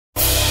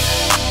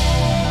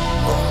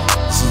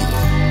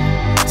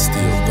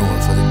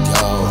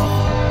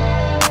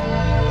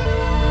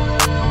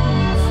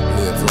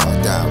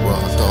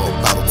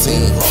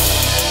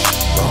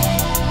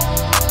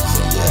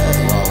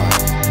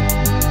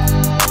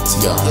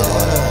Yeah.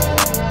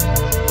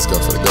 Let's go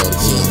for the gold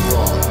again.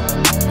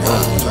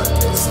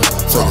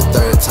 For the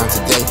third time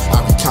today,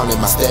 I recounted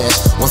my stash.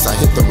 Once I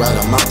hit the right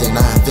amount, then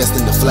I invest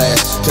in the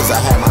flash. Cause I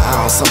had my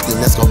eye on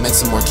something that's gonna make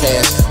some more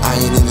cash. I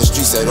ain't in the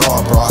streets at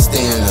all, bro, I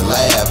stay in the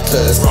lab.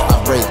 Cause I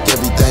break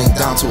everything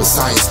down to a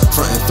science.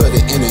 Frontin' for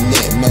the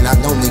internet, man, I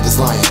know niggas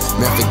lying.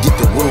 Man, forget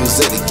the rules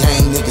of the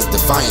game, niggas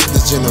defiant.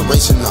 This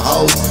generation of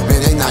hoes, man,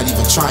 they not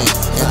even trying.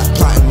 And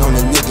plotting on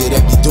a nigga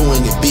that be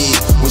doing it big,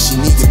 when she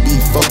need to be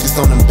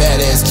focused on them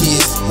badass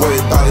kids.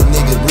 Worried about a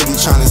nigga really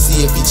trying to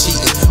see if he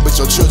cheating. But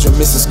your children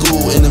missing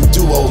school in them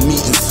duo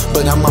meetings.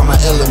 But I'm on my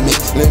element,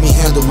 let me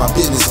handle my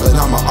business. But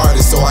I'm an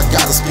artist, so I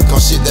gotta speak on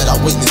shit that I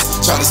witness.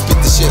 Try to spit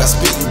the shit I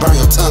spit, you burn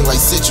your tongue like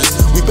citrus.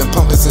 We been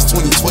pumping since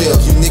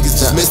 2012, you niggas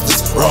just missed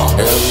us. Raw.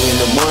 Early in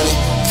the morning,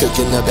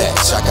 cooking the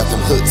batch. I got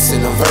them hooks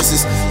and them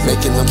verses,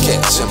 making them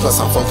catch. And plus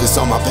I'm focused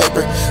on my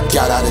paper,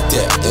 got out of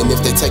debt. And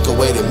if they take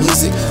away the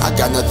music, I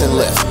got nothing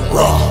left.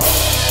 Raw.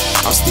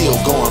 I'm still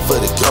going for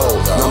the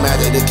gold, no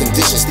matter the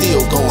condition,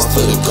 still going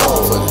for the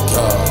gold.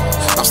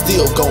 I'm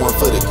still going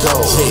for the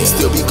gold,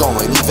 still be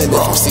going even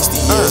if I'm 60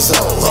 years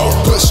old.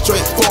 Push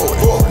straight forward,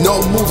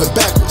 no moving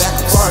backwards.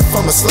 Far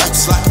from a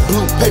slacker,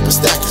 blue paper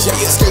stacker.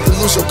 Scared to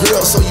lose your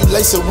girl, so you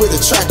lace her with a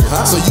tracker,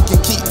 so you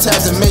can keep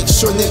tabs and make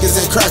sure niggas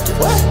ain't cracking.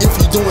 If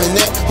you doing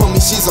that, homie,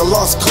 she's a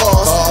lost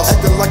cause.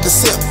 Acting like a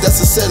simp,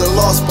 that's a set of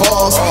lost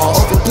balls.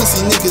 Open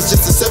pussy niggas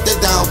just accept that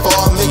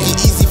downfall. Make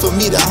it easy for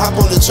me to hop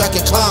on the track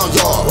and clown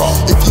y'all.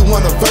 If you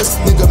want a verse,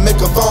 nigga, make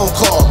a phone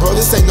call. Bro,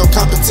 this ain't no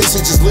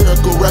competition, just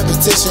lyrical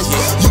repetition.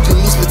 You can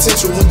lose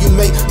potential when you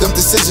make them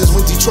decisions.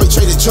 When Detroit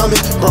traded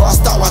Drummond, bro, I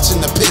stopped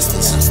watching the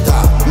Pistons.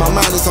 My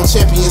mind is on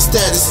champion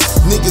status.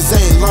 Niggas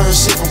ain't learned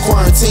shit from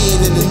quarantine,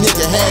 and the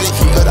nigga had it.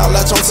 But I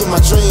latch onto my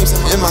dreams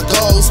and my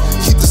goals.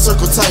 Keep the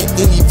circle tight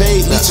and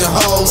evade leeching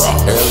hoes.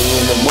 Early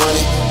in the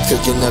morning,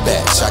 cooking the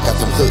batch. I got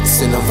them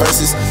hooks and them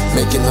verses,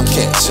 making them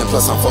catch. And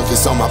plus I'm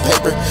focused on my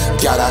paper,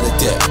 got out of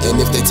debt. And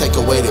if they take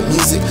away the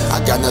music,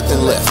 I got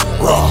nothing left.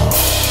 Raw.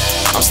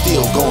 I'm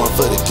still going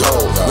for the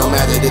gold, no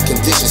matter the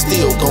condition,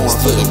 still going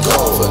for the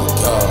gold.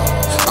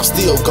 I'm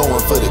still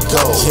going for the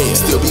gold,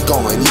 still be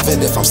going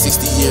even if I'm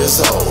 60 years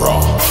old. Raw.